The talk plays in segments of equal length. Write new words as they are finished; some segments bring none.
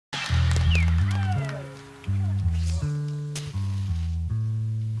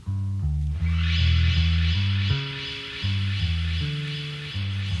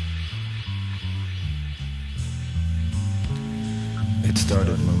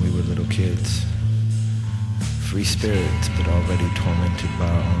started when we were little kids. Free spirits, but already tormented by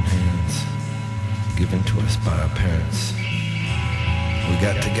our own hands, given to us by our parents. We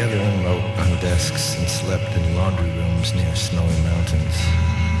got together and wrote on desks and slept in laundry rooms near snowy mountains,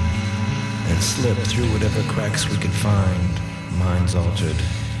 and slipped through whatever cracks we could find, minds altered,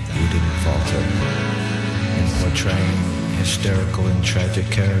 we didn't falter, in portraying hysterical and tragic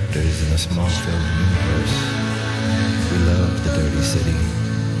characters in a smog-filled universe. We loved the dirty city,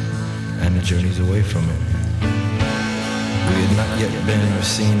 and the journeys away from it. We had not yet been or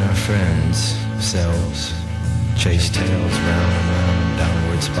seen our friends, selves, chase tails round and round in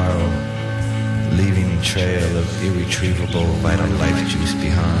downward spiral, leaving a trail of irretrievable vital life juice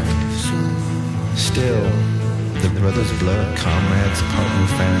behind. Still, the brothers' blood comrades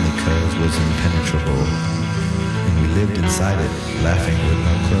partner-family-cuzz was impenetrable, and we lived inside it, laughing with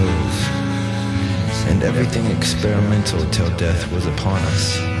no clothes, and everything experimental till death was upon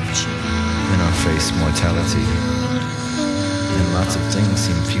us, in our face mortality. And lots of things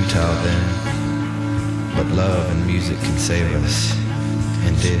seemed futile then, but love and music can save us,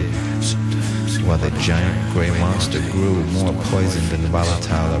 and did, while the giant gray monster grew more poisoned and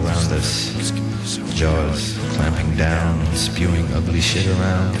volatile around us, jaws clamping down and spewing ugly shit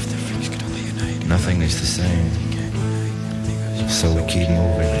around. Nothing is the same, so we keep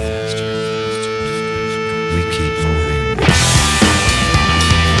moving. We keep moving.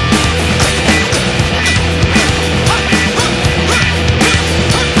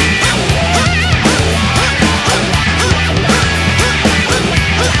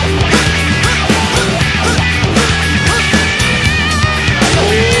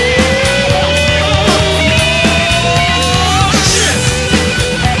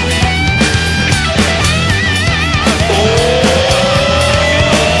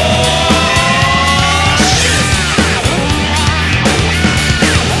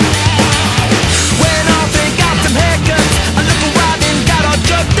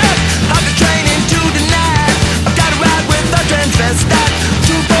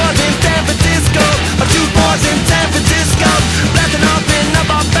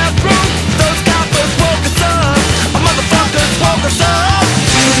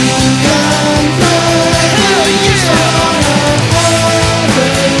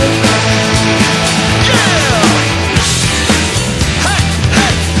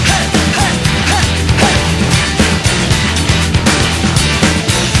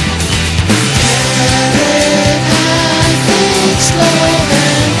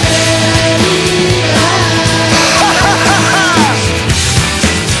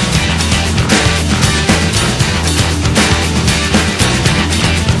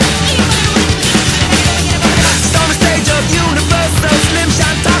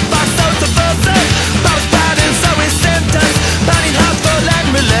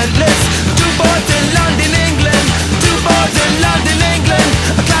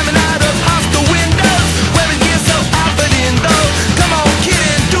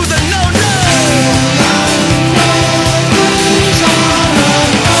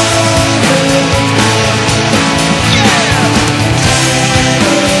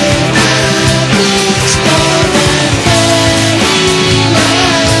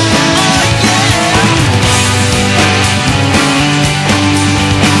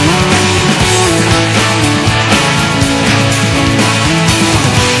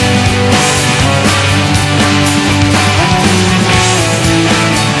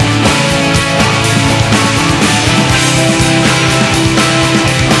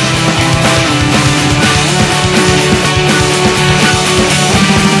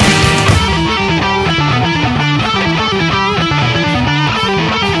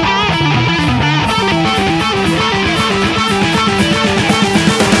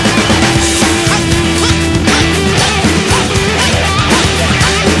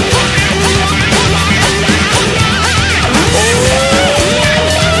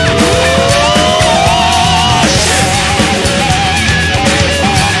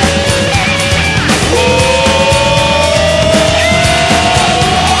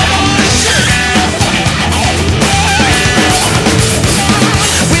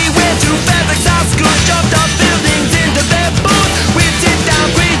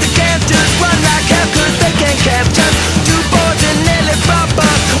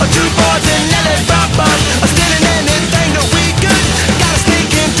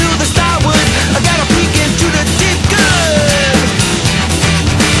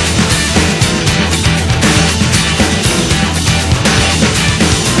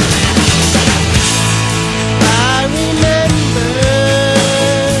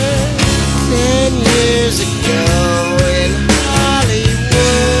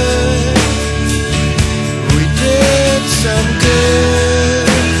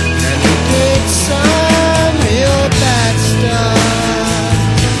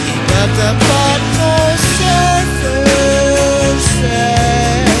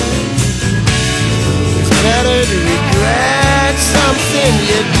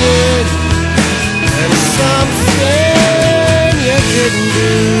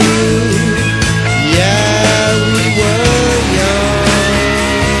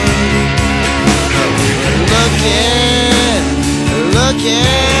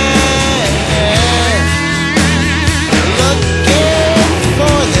 again.